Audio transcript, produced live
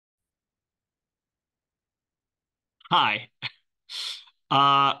Hi.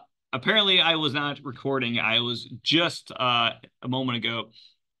 Uh, Apparently I was not recording. I was just a moment ago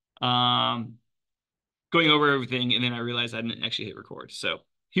um going over everything, and then I realized I didn't actually hit record. So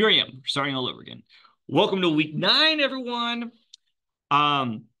here I am, starting all over again. Welcome to week 9, everyone.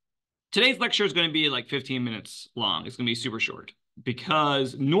 Um, Today's lecture is going to be like 15 minutes long. It's going to be super short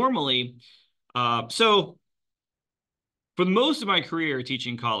because normally, so for most of my career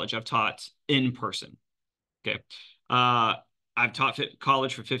teaching college, I've taught in person. Okay. Uh, I've taught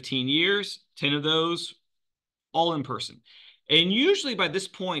college for 15 years, 10 of those all in person. And usually by this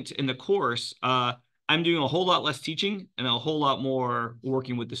point in the course, I'm doing a whole lot less teaching and a whole lot more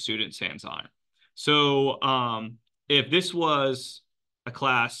working with the students hands-on. So if this was a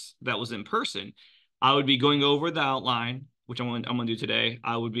class that was in person, I would be going over the outline, which I'm going to do today.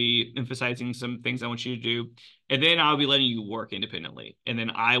 I would be emphasizing some things I want you to do. And then I'll be letting you work independently. And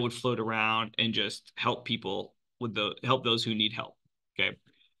then I would float around and just help people with help those who need help. Okay.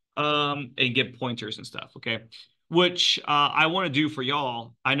 And give pointers and stuff. Okay. Which I want to do for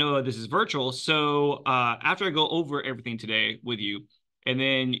y'all. I know this is virtual. So after I go over everything today with you, and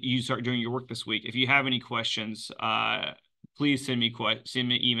then you start doing your work this week, if you have any questions, please send me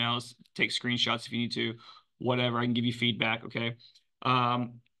emails, take screenshots if you need to, whatever. I can give you feedback. Okay.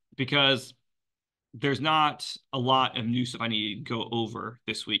 Um, because there's not a lot of new stuff I need to go over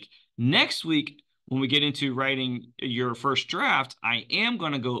this week. Next week, when we get into writing your first draft, I am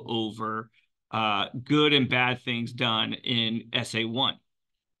going to go over good and bad things done in essay one,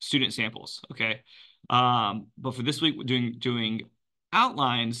 student samples. Okay. But for this week, we're doing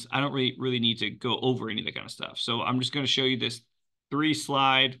outlines. I don't really need to go over any of that kind of stuff. So I'm just going to show you this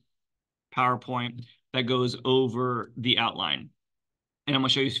 3-slide PowerPoint that goes over the outline. And I'm going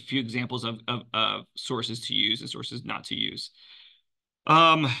to show you a few examples of sources to use and sources not to use.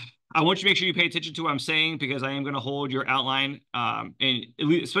 Um, I want you to make sure you pay attention to what I'm saying because I am going to hold your outline and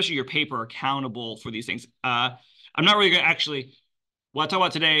especially your paper accountable for these things. I'm not really going to actually, what I talk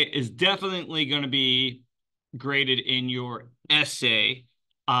about today is definitely going to be graded in your essay.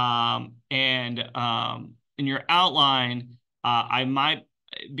 And in your outline, I might,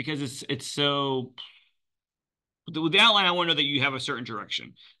 because it's so with the outline, I want to know that you have a certain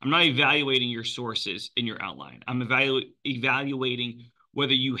direction. I'm not evaluating your sources in your outline. I'm evaluating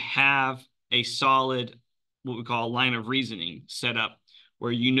whether you have a solid, what we call a line of reasoning set up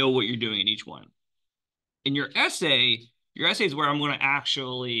where you know what you're doing in each one. In your essay is where I'm going to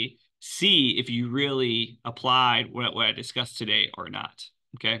actually see if you really applied what I discussed today or not.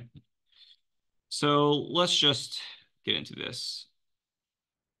 Okay. So let's just get into this.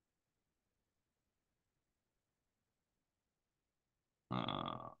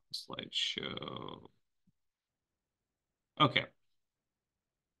 Slideshow. Okay.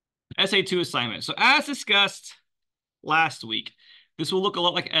 Essay 2 assignment. So as discussed last week, this will look a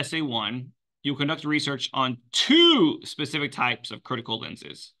lot like Essay 1. You'll conduct research on 2 specific types of critical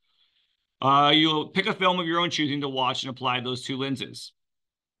lenses. You'll pick a film of your own choosing to watch and apply those 2 lenses.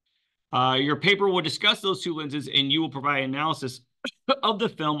 Your paper will discuss those 2 lenses and you will provide analysis of the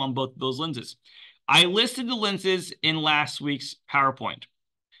film on both of those lenses. I listed the lenses in last week's PowerPoint.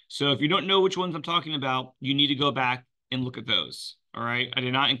 So if you don't know which ones I'm talking about, you need to go back and look at those. All right. I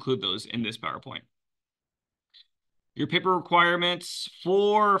did not include those in this PowerPoint. Your paper requirements,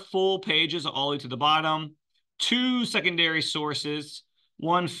 4 full pages all the way to the bottom, 2 secondary sources,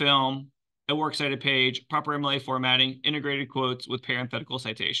 1 film, a works cited page, proper MLA formatting, integrated quotes with parenthetical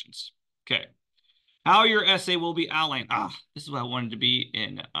citations. Okay. How your essay will be outlined. This is what I wanted to be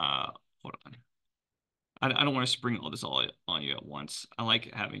in. Hold on. I don't want to spring all this all on you at once. I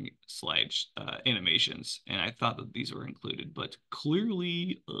like having slide animations, and I thought that these were included, but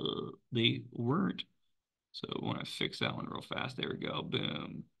clearly they weren't. So I want to fix that one real fast. There we go.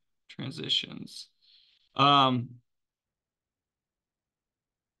 Boom. Transitions. All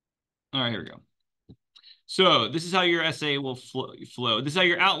right, here we go. So this is how your essay will flow. This is how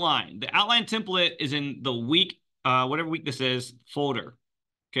your outline. The outline template is in the week, whatever week this is, folder.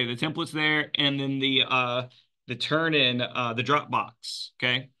 Okay, the template's there, and then the turn in the Dropbox.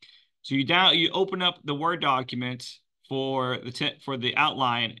 Okay, so you open up the Word document for the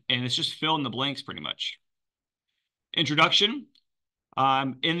outline, and it's just fill in the blanks pretty much. Introduction.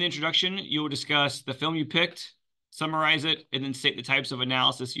 In the introduction, you will discuss the film you picked, summarize it, and then state the types of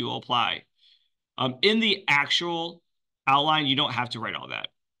analysis you will apply. In the actual outline, you don't have to write all that.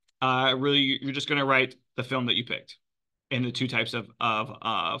 Really, you're just going to write the film that you picked and the 2 types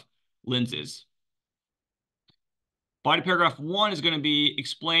of lenses. Body paragraph 1 is going to be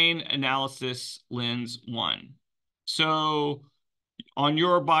explain analysis lens 1. So on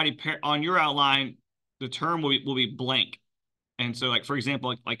your outline, the term will be blank. And so, like, for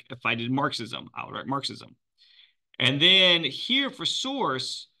example, like if I did Marxism, I would write Marxism. And then here for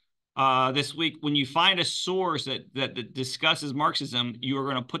source, this week, when you find a source that discusses Marxism, you are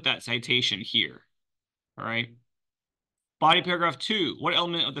going to put that citation here. All right. Body paragraph 2, what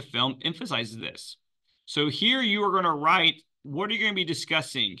element of the film emphasizes this? So here you are going to write, what are you going to be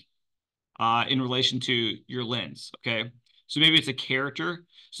discussing in relation to your lens? Okay. So maybe it's a character.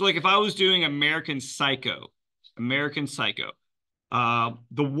 So like if I was doing American Psycho, the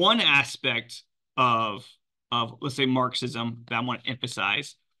one aspect of let's say Marxism that I want to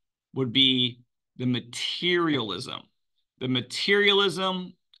emphasize would be the materialism, the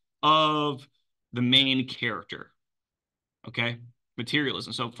materialism of the main character. Okay,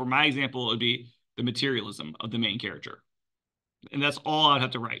 materialism. So for my example, it would be the materialism of the main character, and that's all I'd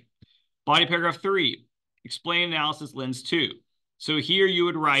have to write. Body paragraph 3, explain analysis lens 2. So here you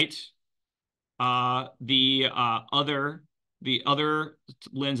would write the other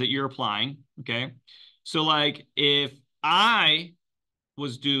lens that you're applying. Okay. So like if I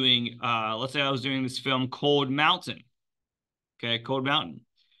was doing let's say I was doing this film Cold Mountain. Okay, Cold Mountain.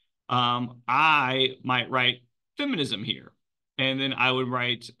 I might write feminism here. And then I would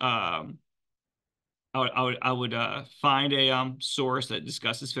write I would find a source that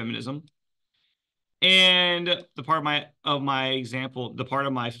discusses feminism. And the part of my example, the part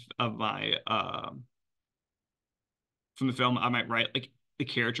of my from the film, I might write like the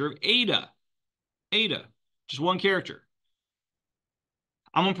character of Ada. Ada, just one character.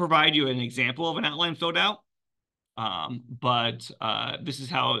 I'm gonna provide you an example of an outline filled out, but this is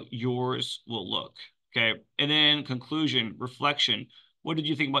how yours will look. Okay, and then conclusion, reflection. What did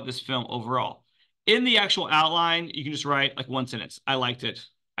you think about this film overall? In the actual outline, you can just write like one sentence. I liked it.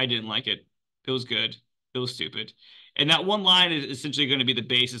 I didn't like it. It was good. It was stupid. And that one line is essentially going to be the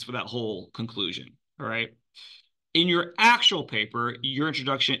basis for that whole conclusion. All right. In your actual paper, your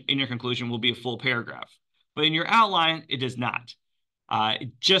introduction and your conclusion will be a full paragraph. But in your outline, it does not.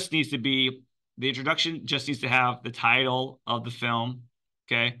 It just needs to be the introduction, just needs to have the title of the film,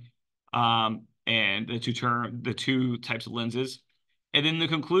 okay, and the two types of lenses, and then the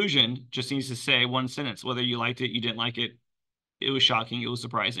conclusion just needs to say one sentence, whether you liked it, you didn't like it, it was shocking, it was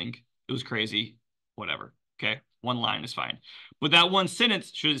surprising, it was crazy, whatever. Okay, one line is fine, but that one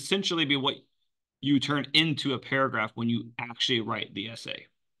sentence should essentially be what you turn into a paragraph when you actually write the essay.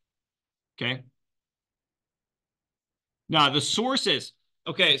 Okay. Now, the sources.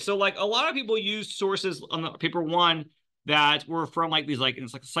 Okay, so like a lot of people use sources on the paper one that were from like these like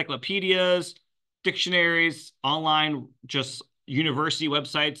encyclopedias, dictionaries, online, just university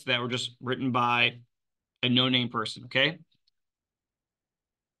websites that were just written by a no-name person. Okay,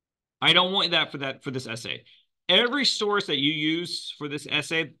 I don't want that for this essay. Every source that you use for this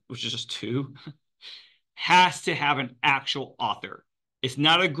essay, which is just two, has to have an actual author. It's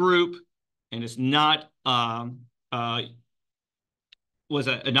not a group, and it's not was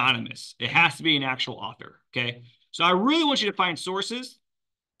anonymous. It has to be an actual author. Okay. So I really want you to find sources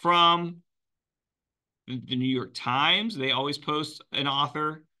from the New York Times. They always post an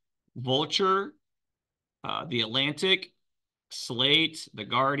author, Vulture, The Atlantic, Slate, The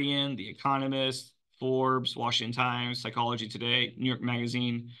Guardian, The Economist, Forbes, Washington Times, Psychology Today, New York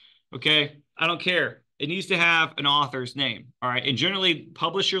Magazine. Okay. I don't care. It needs to have an author's name. All right. And generally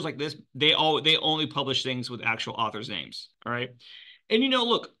publishers like this, they only publish things with actual authors' names. All right. And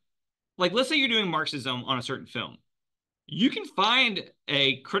look, like let's say you're doing Marxism on a certain film. You can find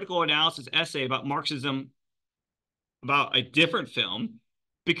a critical analysis essay about Marxism about a different film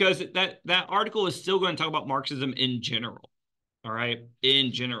because that article is still going to talk about Marxism in general. All right,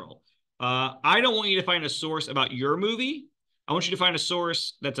 in general. I don't want you to find a source about your movie. I want you to find a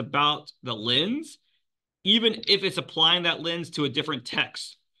source that's about the lens, even if it's applying that lens to a different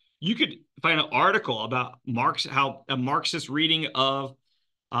text. You could find an article about how a Marxist reading of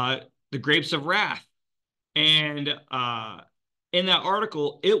The Grapes of Wrath. And in that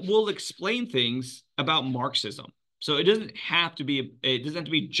article, it will explain things about Marxism. So it doesn't have to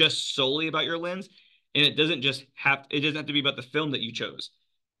be just solely about your lens, and it doesn't have to be about the film that you chose.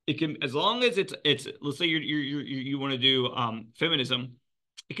 It can, as long as it's let's say you want to do feminism,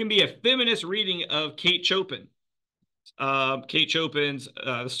 it can be a feminist reading of Kate Chopin. Kate Chopin's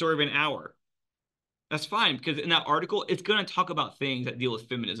The Story of an Hour. That's fine because in that article, it's going to talk about things that deal with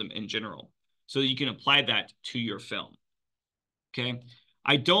feminism in general. So you can apply that to your film. Okay.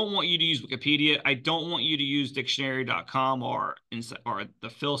 I don't want you to use Wikipedia. I don't want you to use dictionary.com or the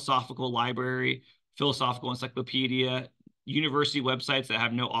philosophical library, philosophical encyclopedia, university websites that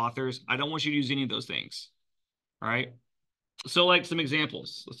have no authors. I don't want you to use any of those things. All right. So like some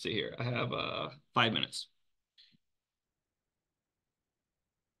examples. Let's see here. I have 5 minutes.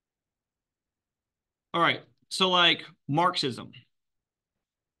 All right. So like Marxism.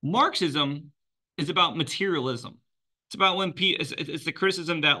 Marxism is about materialism. It's about when it's the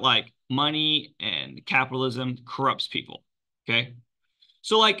criticism that like money and capitalism corrupts people. Okay.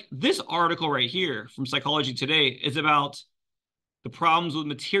 So like this article right here from Psychology Today is about the problems with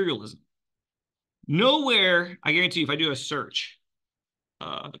materialism. Nowhere, I guarantee you, if I do a search,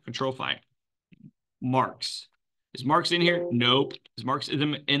 control find Marx. Is Marx in here? Nope. Is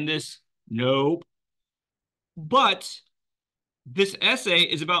Marxism in this? Nope. But this essay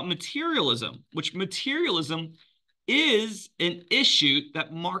is about materialism, which materialism is an issue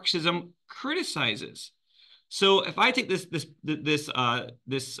that Marxism criticizes. So if I take this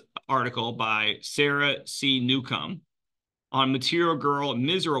article by Sarah C. Newcomb on Material Girl,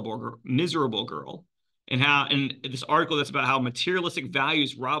 Miserable Girl, and how and this article that's about how materialistic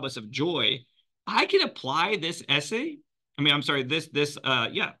values rob us of joy, I can apply this essay. I mean, I'm sorry, this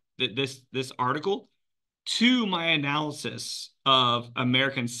article to my analysis of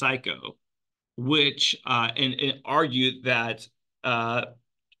American Psycho, which and argued that uh,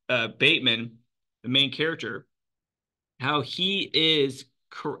 Bateman, the main character, how he's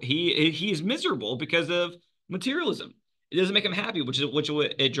miserable because of materialism. It doesn't make him happy, which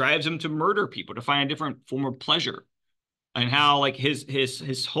it drives him to murder people to find a different form of pleasure, and how like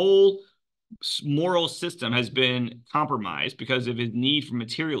his whole moral system has been compromised because of his need for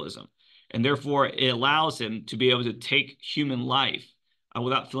materialism. And therefore, it allows him to be able to take human life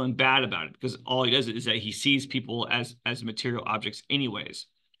without feeling bad about it, because all he does is that he sees people as material objects anyways.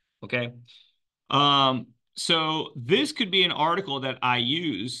 Okay. So this could be an article that I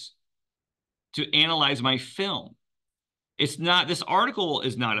use to analyze my film. It's not, this article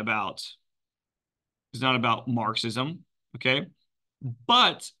is not about Marxism. Okay.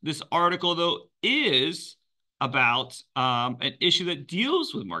 But this article, though, is about an issue that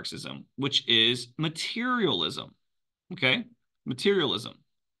deals with Marxism, which is materialism. Okay, materialism.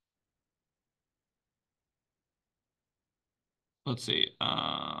 Let's see.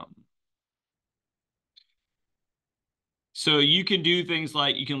 So you can do things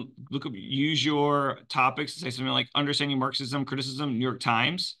like you can look up, use your topics, say something like understanding Marxism, criticism, New York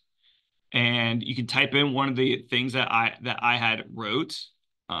Times, and you can type in one of the things that I had wrote.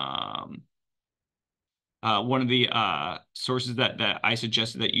 Um, one of the sources that I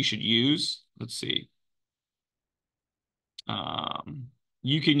suggested that you should use. Let's see. Um,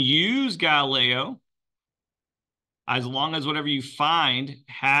 you can use Galileo as long as whatever you find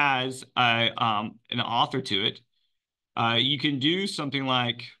has an author to it. You can do something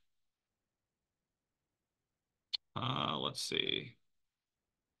like, let's see.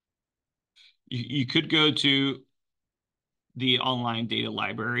 You could go to the online data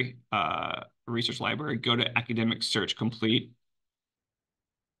library, research library, go to academic search complete.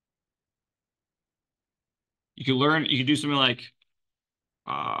 You can do something like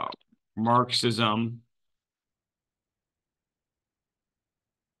uh, Marxism,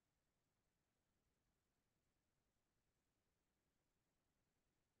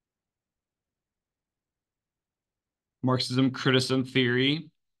 Marxism criticism theory,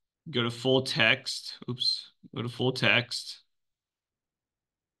 go to full text. Oops, go to full text.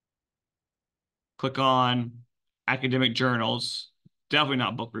 Click on academic journals, definitely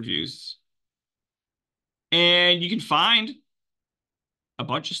not book reviews. And you can find a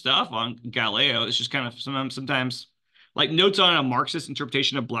bunch of stuff on Galileo. It's just kind of sometimes like notes on a Marxist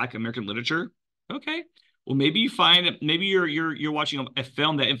interpretation of Black American literature. Okay. Well, maybe you're watching a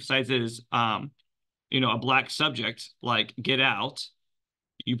film that emphasizes a black subject like Get Out.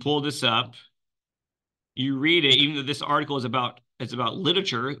 You pull this up, you read it, even though this article is about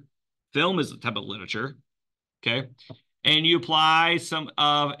literature, film is a type of literature. Okay. And you apply some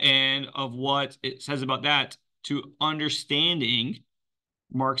of what it says about that to understanding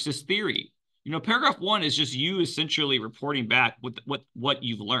Marxist theory. Paragraph one is just you essentially reporting back what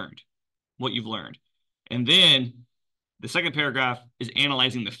you've learned, what you've learned. And then the second paragraph is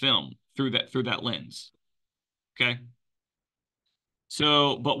analyzing the film through that lens. Okay.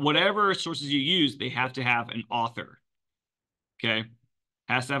 So, but whatever sources you use, they have to have an author. Okay.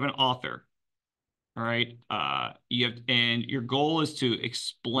 Has to have an author. All right. And your goal is to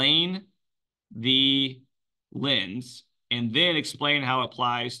explain the lens and then explain how it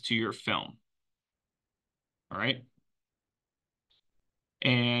applies to your film. All right.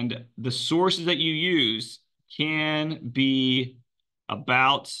 And the sources that you use can be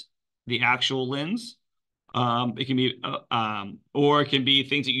about the actual lens. It can be, or it can be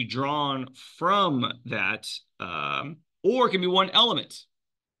things that you drawn from that, or it can be one element.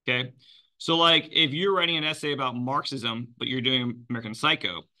 Okay. So, like, if you're writing an essay about Marxism, but you're doing American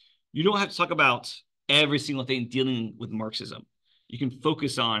Psycho, you don't have to talk about every single thing dealing with Marxism. You can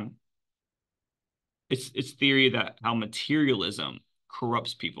focus on its theory that how materialism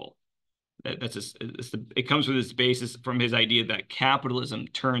corrupts people. That's just, it comes from this basis from his idea that capitalism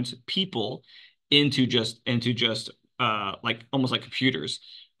turns people into just like almost like computers.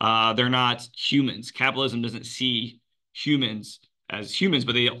 They're not humans. Capitalism doesn't see humans as humans,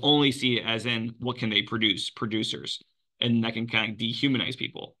 but they only see it as in what can they produce, producers, and that can kind of dehumanize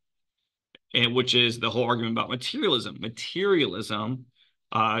people. And which is the whole argument about materialism. Materialism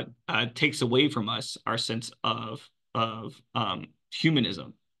takes away from us our sense of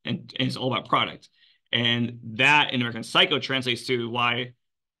humanism, and it's all about product. And that in American Psycho translates to why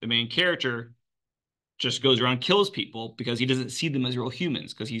the main character just goes around and kills people because he doesn't see them as real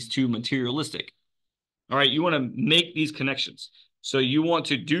humans because he's too materialistic. All right, you want to make these connections. So you want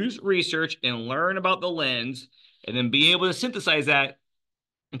to do research and learn about the lens and then be able to synthesize that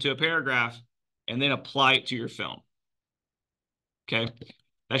into a paragraph and then apply it to your film. Okay.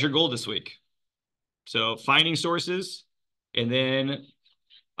 That's your goal this week. So finding sources and then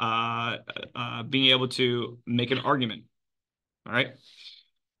being able to make an argument. All right.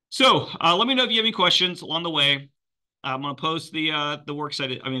 So let me know if you have any questions along the way. I'm gonna post the works I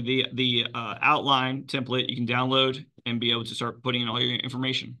mean the outline template you can download and be able to start putting in all your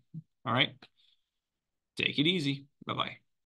information. All right. Take it easy. Bye bye.